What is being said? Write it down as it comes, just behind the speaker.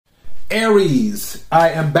Aries, I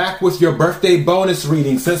am back with your birthday bonus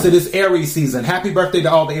reading since it is Aries season. Happy birthday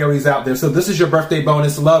to all the Aries out there. So this is your birthday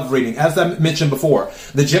bonus love reading. As I mentioned before,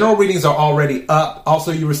 the general readings are already up.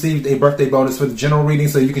 Also, you received a birthday bonus for the general reading,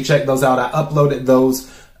 so you can check those out. I uploaded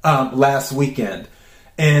those last weekend.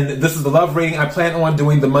 And this is the love reading. I plan on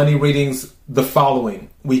doing the money readings the following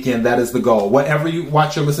weekend. That is the goal. Whatever you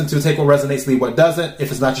watch or listen to, take what resonates, leave what doesn't.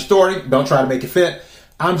 If it's not your story, don't try to make it fit.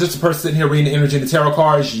 I'm just a person sitting here reading the energy in the tarot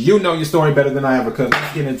cards. You know your story better than I ever could.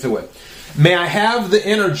 Let's get into it. May I have the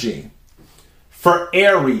energy for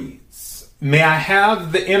Aries? May I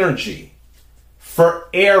have the energy for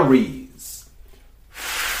Aries?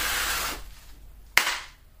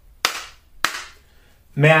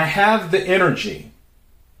 May I have the energy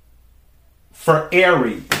for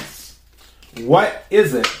Aries? What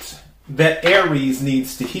is it that Aries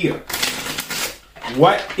needs to hear?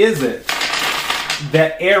 What is it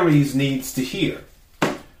that Aries needs to hear?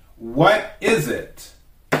 What is it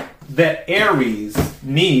that Aries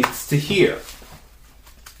needs to hear?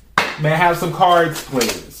 May I have some cards,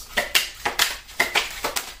 please?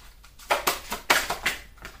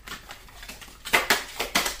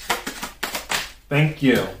 Thank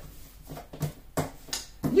you.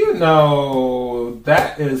 You know,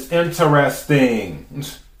 that is interesting.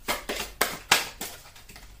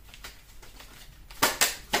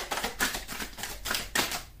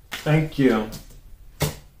 Thank you.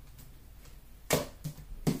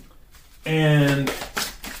 And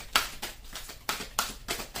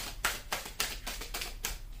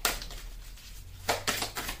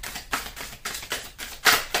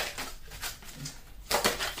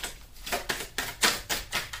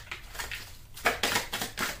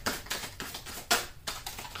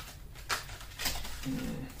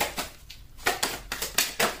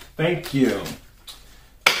thank you.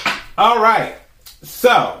 All right.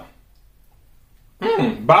 So,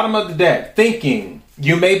 bottom of the deck, thinking.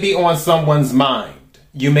 You may be on someone's mind.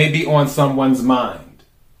 You may be on someone's mind.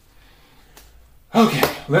 Okay,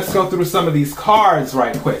 let's go through some of these cards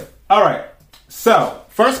right quick. All right, so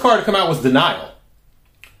first card to come out was denial.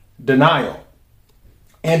 Denial.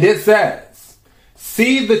 And it says,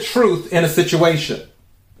 see the truth in a situation.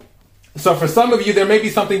 So for some of you, there may be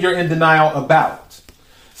something you're in denial about.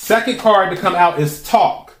 Second card to come out is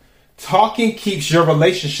talk. Talking keeps your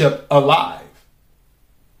relationship alive.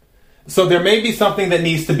 So there may be something that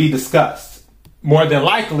needs to be discussed. More than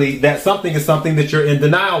likely, that something is something that you're in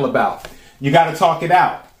denial about. You got to talk it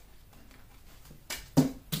out.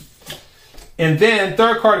 And then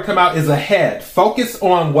third card to come out is ahead. Focus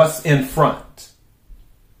on what's in front.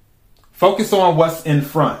 Focus on what's in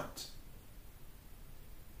front.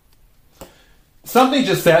 Something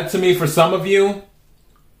just said to me for some of you,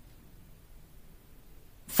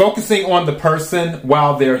 focusing on the person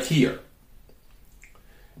while they're here.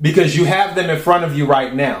 Because you have them in front of you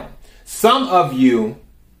right now. Some of you,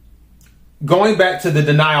 going back to the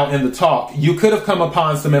denial and the talk, you could have come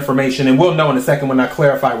upon some information, and we'll know in a second when I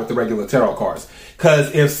clarify with the regular tarot cards.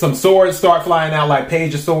 Because if some swords start flying out, like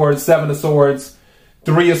Page of Swords, Seven of Swords,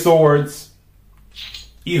 Three of Swords,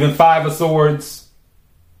 even Five of Swords,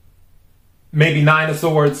 maybe Nine of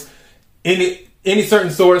Swords, any certain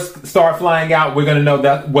swords start flying out, we're going to know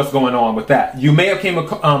that what's going on with that. You may have came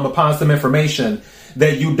upon some information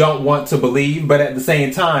that you don't want to believe, but at the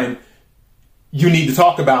same time, you need to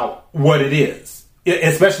talk about what it is,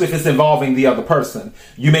 especially if it's involving the other person.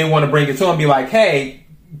 You may want to bring it to them and be like, hey,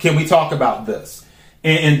 can we talk about this?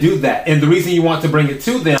 And do that. And the reason you want to bring it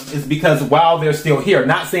to them is because while they're still here,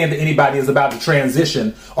 not saying that anybody is about to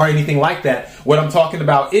transition or anything like that. What I'm talking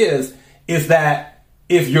about is that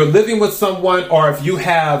if you're living with someone or if you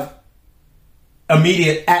have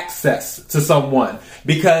immediate access to someone,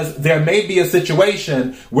 because there may be a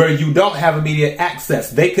situation where you don't have immediate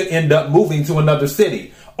access. They could end up moving to another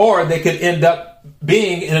city, or they could end up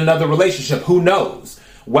being in another relationship. Who knows?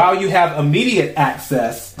 While you have immediate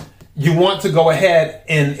access, you want to go ahead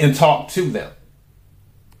and talk to them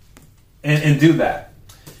and do that.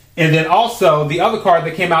 And then also the other card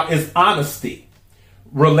that came out is honesty.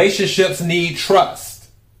 Relationships need trust.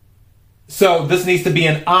 So this needs to be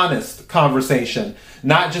an honest conversation,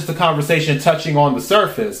 not just a conversation touching on the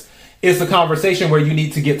surface. It's a conversation where you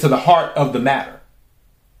need to get to the heart of the matter.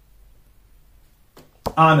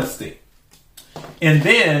 Honesty. And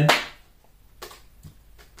then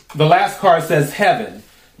the last card says heaven.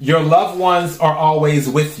 Your loved ones are always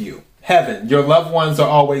with you. Heaven. Your loved ones are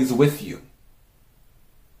always with you.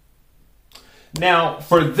 Now,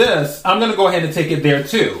 for this, I'm going to go ahead and take it there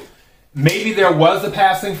too. Maybe there was a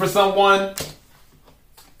passing for someone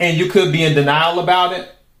and you could be in denial about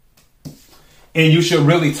it and you should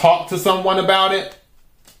really talk to someone about it.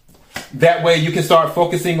 That way you can start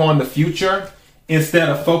focusing on the future instead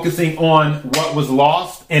of focusing on what was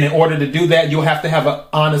lost. And in order to do that, you'll have to have an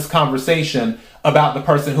honest conversation about the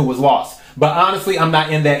person who was lost. But honestly, I'm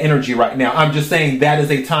not in that energy right now. I'm just saying that is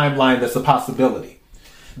a timeline that's a possibility.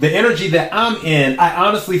 The energy that I'm in, I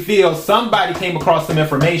honestly feel somebody came across some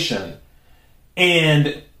information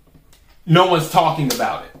and no one's talking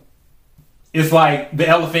about it. It's like the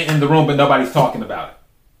elephant in the room, but nobody's talking about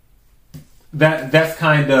it. That's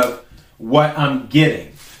kind of what I'm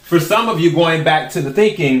getting. For some of you, going back to the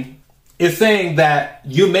thinking, it's saying that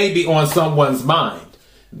you may be on someone's mind.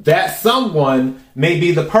 That someone may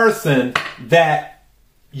be the person that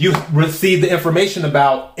you receive the information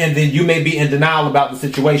about, and then you may be in denial about the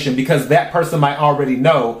situation because that person might already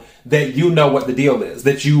know that you know what the deal is,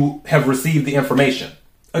 that you have received the information.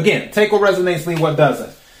 Again, take what resonates, leave what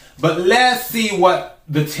doesn't. But let's see what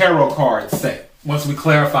the tarot cards say once we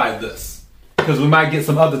clarify this, because we might get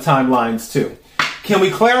some other timelines too. Can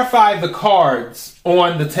we clarify the cards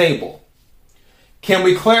on the table? Can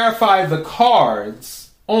we clarify the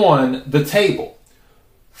cards on the table?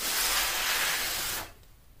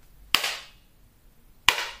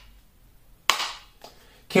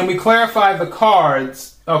 Can we clarify the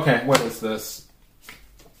cards? Okay, what is this?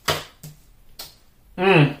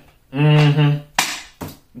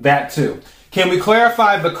 That too. Can we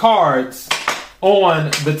clarify the cards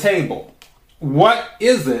on the table? What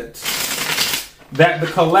is it that the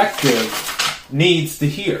collective needs to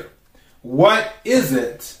hear? What is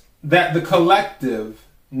it that the collective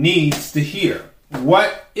needs to hear?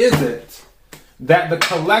 What is it that the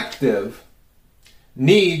collective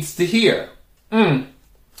needs to hear?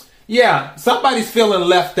 Yeah, somebody's feeling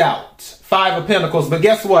left out. 5 of Pentacles, but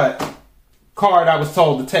guess what? Card I was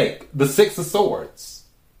told to take. The 6 of Swords.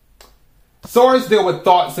 Swords deal with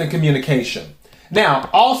thoughts and communication. Now,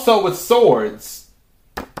 also with swords,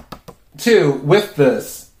 too, with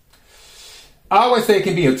this, I always say it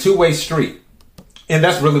can be a two-way street. And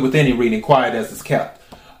that's really with any reading, quiet as it's kept.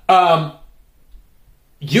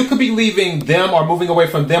 You could be leaving them or moving away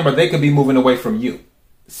from them, or they could be moving away from you.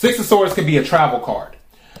 6 of Swords can be a travel card.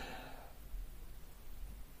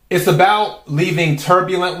 It's about leaving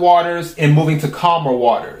turbulent waters and moving to calmer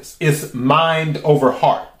waters. It's mind over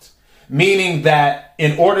heart. Meaning that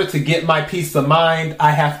in order to get my peace of mind,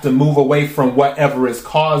 I have to move away from whatever is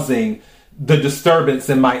causing the disturbance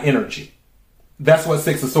in my energy. That's what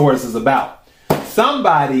 6 of Swords is about.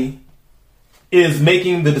 Somebody is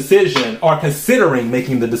making the decision or considering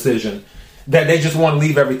making the decision that they just want to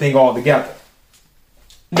leave everything all together.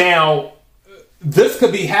 Now, this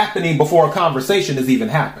could be happening before a conversation has even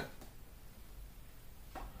happened.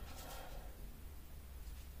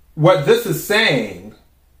 What this is saying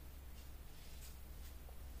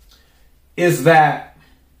is that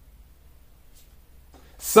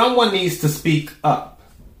someone needs to speak up.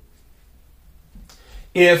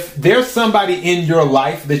 If there's somebody in your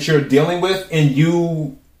life that you're dealing with and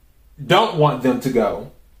you don't want them to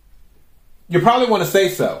go, you probably want to say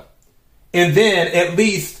so. And then at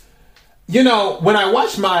least, you know, when I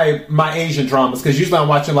watch my Asian dramas, because usually I'm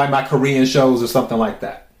watching like my Korean shows or something like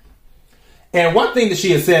that. And one thing that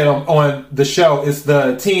she has said on the show is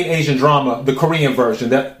the teen Asian drama, the Korean version.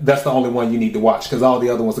 That's the only one you need to watch because all the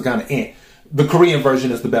other ones are kind of The Korean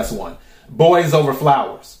version is the best one. Boys Over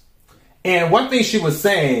Flowers. And one thing she was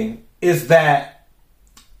saying is that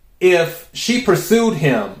if she pursued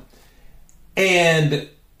him and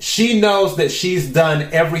she knows that she's done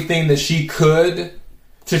everything that she could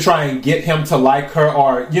to try and get him to like her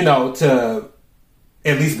or, you know, to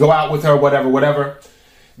at least go out with her, whatever,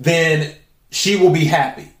 then she will be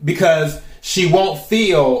happy because she won't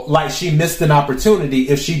feel like she missed an opportunity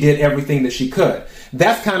if she did everything that she could.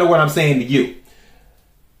 That's kind of what I'm saying to you.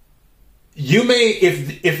 You may,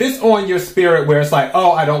 if it's on your spirit where it's like,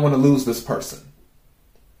 oh, I don't want to lose this person,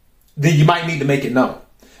 then you might need to make it known.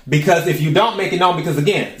 Because if you don't make it known, because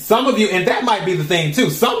again, some of you, and that might be the thing too,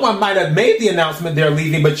 someone might have made the announcement they're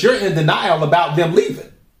leaving, but you're in denial about them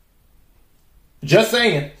leaving. Just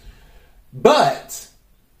saying. But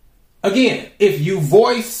again, if you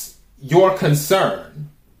voice your concern,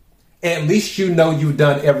 at least you know you've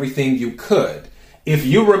done everything you could. If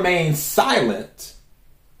you remain silent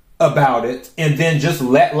about it and then just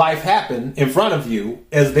let life happen in front of you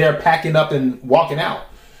as they're packing up and walking out,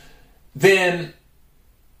 then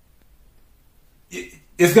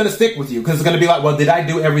it's going to stick with you because it's going to be like, well, did I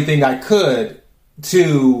do everything I could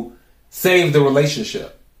to save the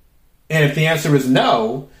relationship? And if the answer is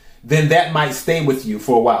no, then that might stay with you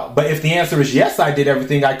for a while. But if the answer is yes, I did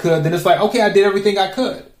everything I could, then it's like, okay, I did everything I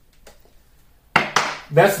could.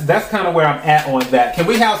 That's kind of where I'm at on that. Can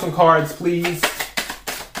we have some cards, please?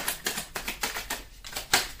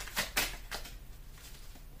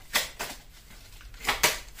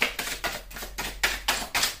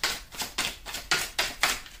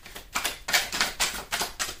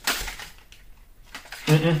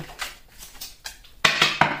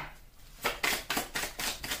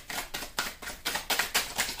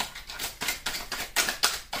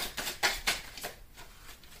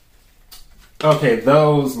 Okay,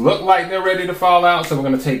 those look like they're ready to fall out, so we're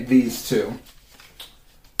going to take these two.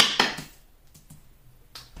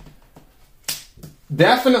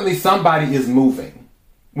 Definitely somebody is moving.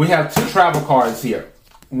 We have two travel cards here.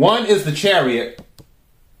 One is the Chariot,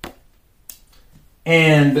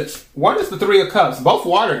 and one is the Three of Cups, both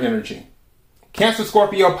water energy. Cancer,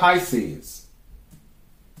 Scorpio, Pisces.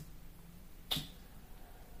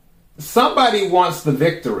 Somebody wants the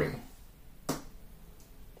victory.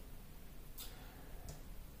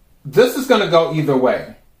 This is going to go either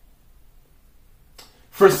way.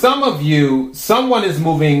 For some of you, someone is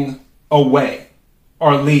moving away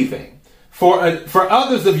or leaving. For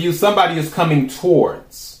others of you, somebody is coming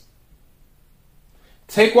towards.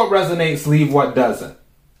 Take what resonates, leave what doesn't.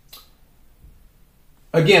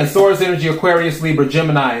 Again, Taurus energy, Aquarius, Libra,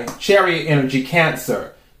 Gemini, Chariot energy,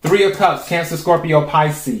 Cancer. Three of Cups, Cancer, Scorpio,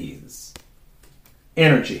 Pisces.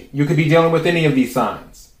 Energy. You could be dealing with any of these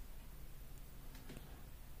signs.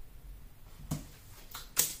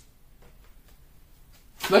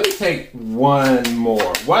 Let me take one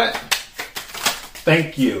more. What?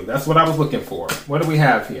 Thank you. That's what I was looking for. What do we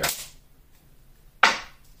have here?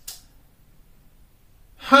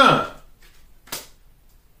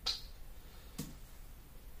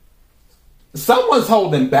 Someone's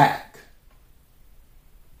holding back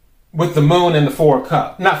with the Moon and the Four of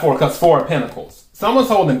Cups. Not Four of Cups, Four of Pentacles. Someone's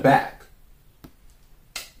holding back.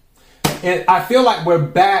 And I feel like we're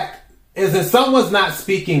back as in someone's not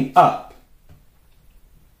speaking up.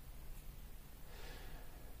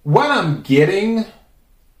 What I'm getting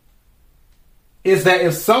is that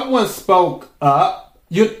if someone spoke up,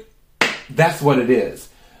 that's what it is.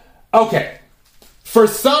 Okay. For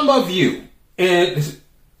some of you, and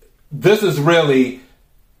this is really,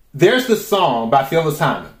 there's the song by Phyllis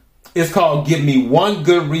Hyman. It's called Give Me One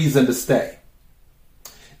Good Reason to Stay.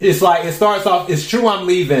 It's like, it starts off, it's true I'm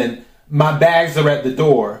leaving, my bags are at the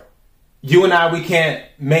door. You and I, we can't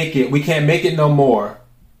make it. We can't make it no more.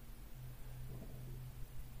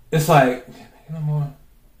 It's like, no more.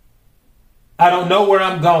 I don't know where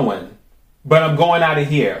I'm going, but I'm going out of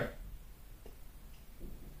here.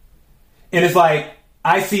 And it's like,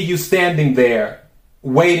 I see you standing there,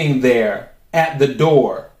 waiting there at the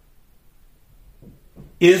door.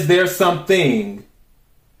 Is there something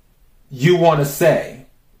you want to say?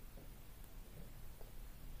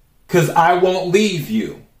 Because I won't leave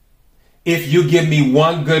you if you give me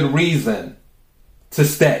one good reason to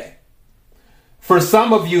stay. For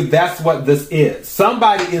some of you, that's what this is.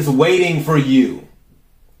 Somebody is waiting for you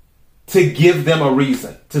to give them a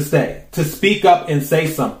reason to stay, to speak up and say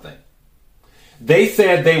something. They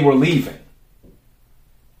said they were leaving.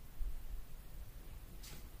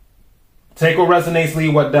 Take what resonates,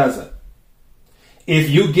 leave what doesn't. If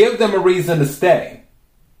you give them a reason to stay,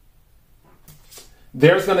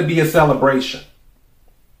 there's going to be a celebration.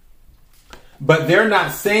 But they're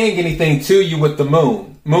not saying anything to you with the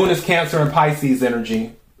Moon. Moon is Cancer and Pisces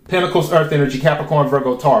energy. Pentacles, Earth energy, Capricorn,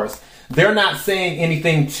 Virgo, Taurus. They're not saying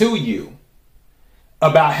anything to you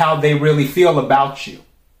about how they really feel about you.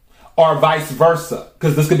 Or vice versa.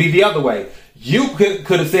 Because this could be the other way. You could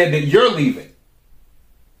have said that you're leaving.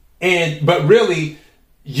 But really,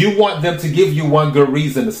 you want them to give you one good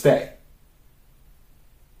reason to stay.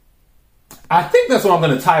 I think that's what I'm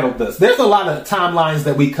going to title this. There's a lot of timelines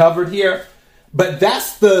that we covered here. But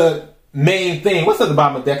that's the main thing. What's at the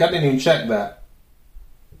bottom of the deck? I didn't even check that.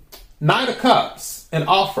 Nine of Cups, an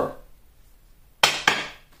offer.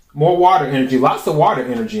 More water energy. Lots of water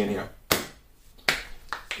energy in here.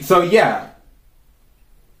 So yeah.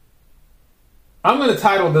 I'm going to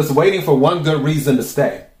title this Waiting for One Good Reason to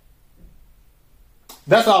Stay.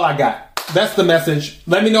 That's all I got. That's the message.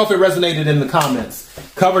 Let me know if it resonated in the comments.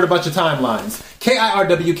 Covered a bunch of timelines.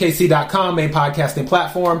 KIRWKC.com, main podcasting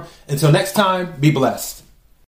platform. Until next time, be blessed.